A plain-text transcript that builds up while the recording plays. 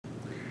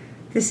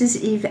This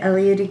is Eve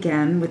Eliot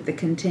again with the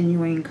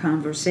continuing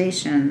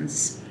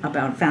conversations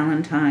about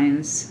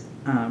Valentine's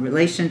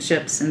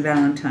relationships and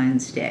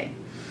Valentine's Day.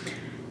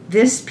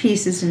 This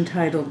piece is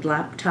entitled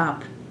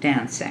Laptop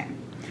Dancing,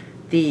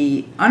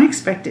 the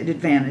unexpected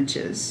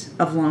advantages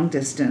of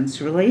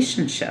long-distance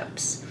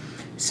relationships.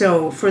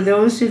 So for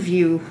those of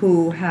you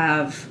who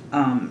have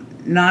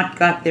not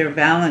got their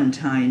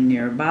Valentine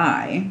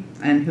nearby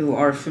and who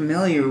are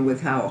familiar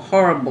with how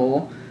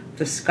horrible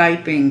the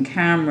Skyping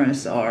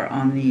cameras are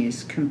on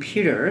these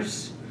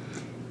computers,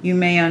 you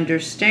may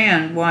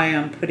understand why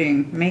I'm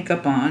putting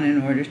makeup on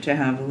in order to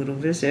have a little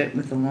visit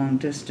with a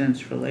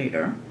long-distance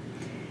relator,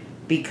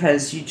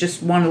 because you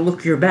just want to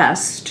look your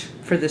best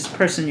for this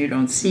person you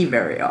don't see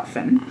very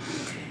often.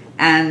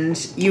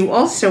 And you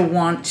also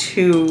want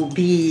to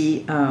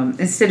be,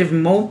 instead of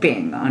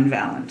moping on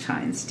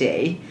Valentine's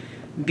Day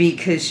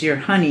because your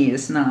honey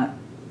is not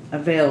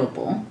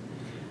available,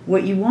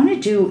 what you want to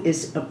do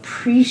is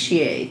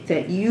appreciate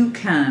that you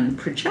can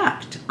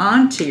project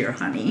onto your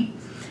honey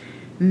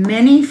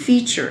many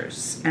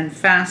features and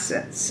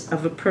facets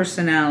of a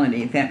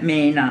personality that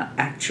may not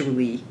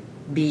actually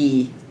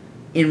be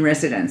in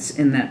residence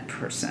in that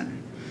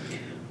person.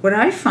 What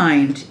I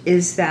find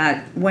is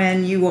that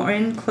when you are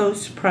in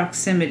close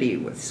proximity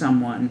with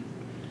someone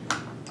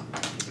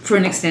for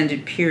an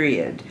extended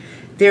period,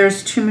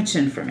 there's too much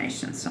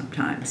information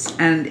sometimes,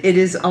 and it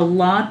is a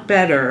lot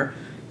better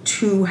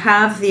to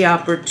have the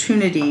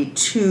opportunity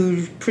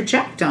to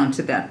project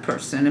onto that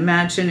person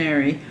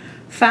imaginary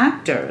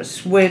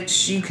factors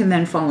which you can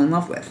then fall in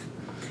love with.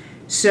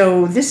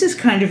 So this is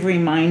kind of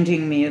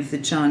reminding me of the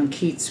John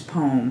Keats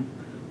poem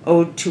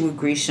Ode to a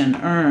Grecian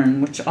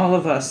Urn, which all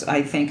of us,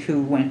 I think,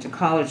 who went to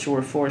college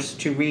were forced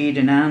to read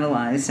and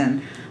analyze,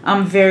 and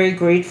I'm very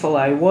grateful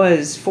I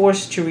was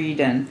forced to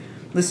read and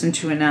listen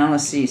to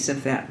analyses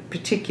of that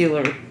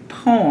particular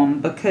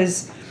poem,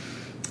 because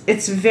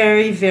it's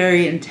very,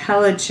 very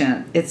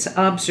intelligent. It's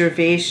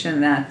observation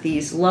that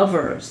these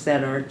lovers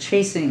that are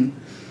chasing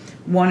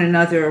one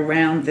another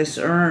around this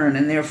urn,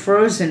 and they're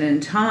frozen in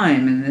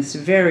time in this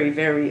very,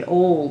 very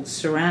old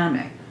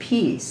ceramic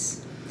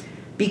piece.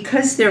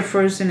 Because they're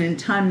frozen in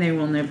time, they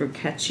will never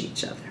catch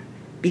each other.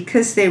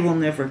 Because they will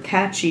never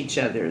catch each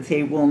other,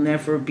 they will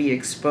never be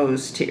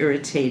exposed to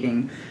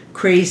irritating,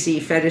 crazy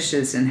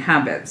fetishes and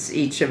habits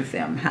each of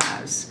them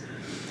has.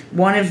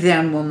 One of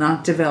them will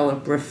not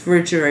develop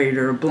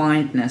refrigerator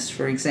blindness,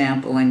 for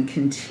example, and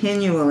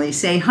continually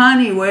say,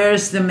 "Honey,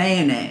 where's the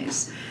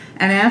mayonnaise?"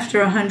 And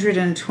after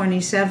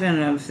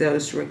 127 of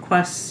those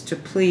requests to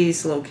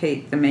please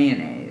locate the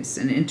mayonnaise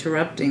and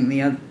interrupting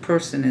the other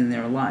person in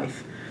their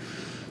life,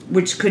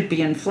 which could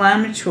be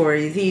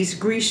inflammatory, these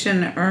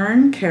Grecian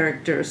urn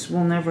characters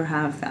will never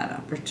have that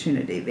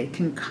opportunity. They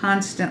can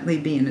constantly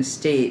be in a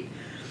state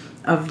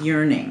of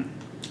yearning.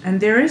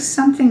 And there is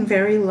something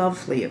very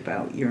lovely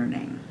about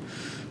yearning.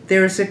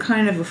 There's a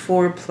kind of a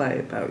foreplay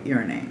about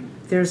yearning.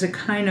 There's a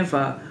kind of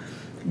a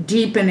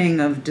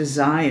deepening of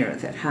desire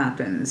that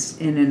happens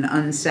in an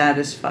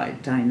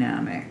unsatisfied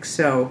dynamic.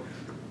 So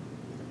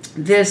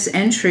this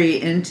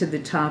entry into the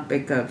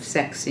topic of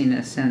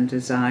sexiness and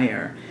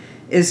desire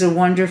is a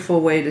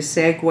wonderful way to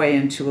segue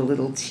into a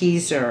little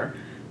teaser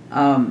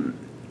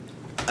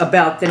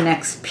about the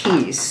next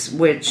piece,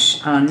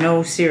 which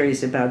no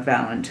series about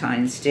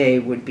Valentine's Day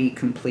would be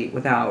complete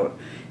without.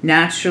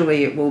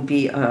 Naturally, it will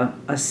be a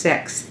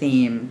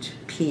sex-themed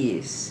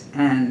piece,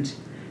 and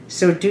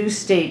so do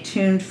stay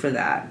tuned for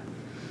that.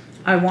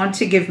 I want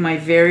to give my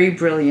very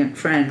brilliant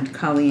friend,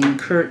 Coleen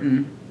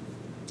Curtin,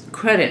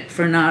 credit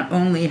for not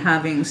only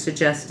having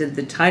suggested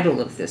the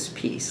title of this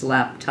piece,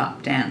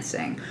 Laptop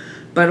Dancing,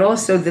 but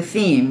also the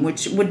theme,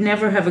 which would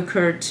never have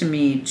occurred to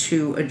me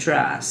to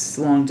address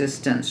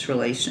long-distance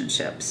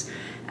relationships.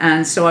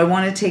 And so I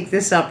want to take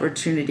this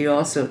opportunity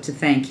also to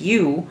thank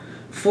you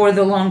for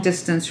the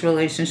long-distance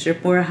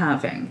relationship we're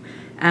having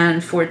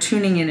and for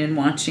tuning in and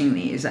watching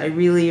these. I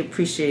really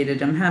appreciate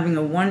it. I'm having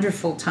a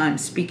wonderful time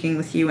speaking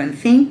with you and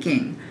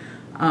thinking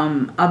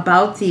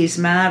about these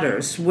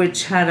matters,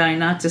 which had I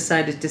not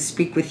decided to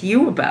speak with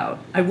you about,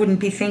 I wouldn't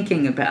be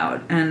thinking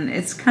about. And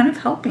it's kind of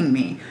helping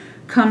me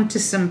come to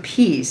some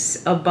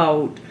peace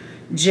about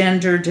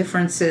gender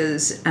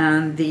differences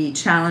and the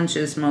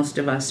challenges most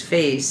of us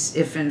face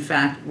if in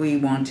fact we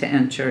want to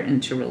enter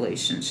into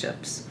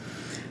relationships.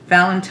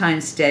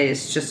 Valentine's Day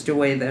is just a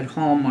way that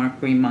Hallmark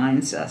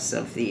reminds us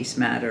of these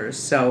matters.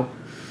 So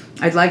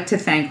I'd like to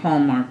thank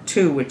Hallmark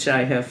too, which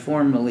I have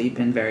formerly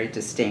been very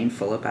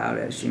disdainful about,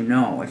 as you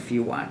know, if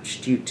you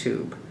watched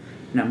YouTube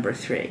number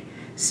 3.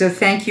 So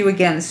thank you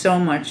again so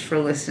much for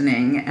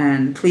listening,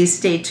 and please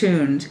stay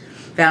tuned.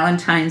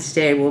 Valentine's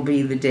Day will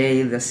be the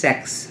day the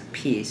sex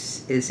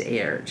piece is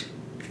aired.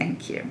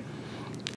 Thank you.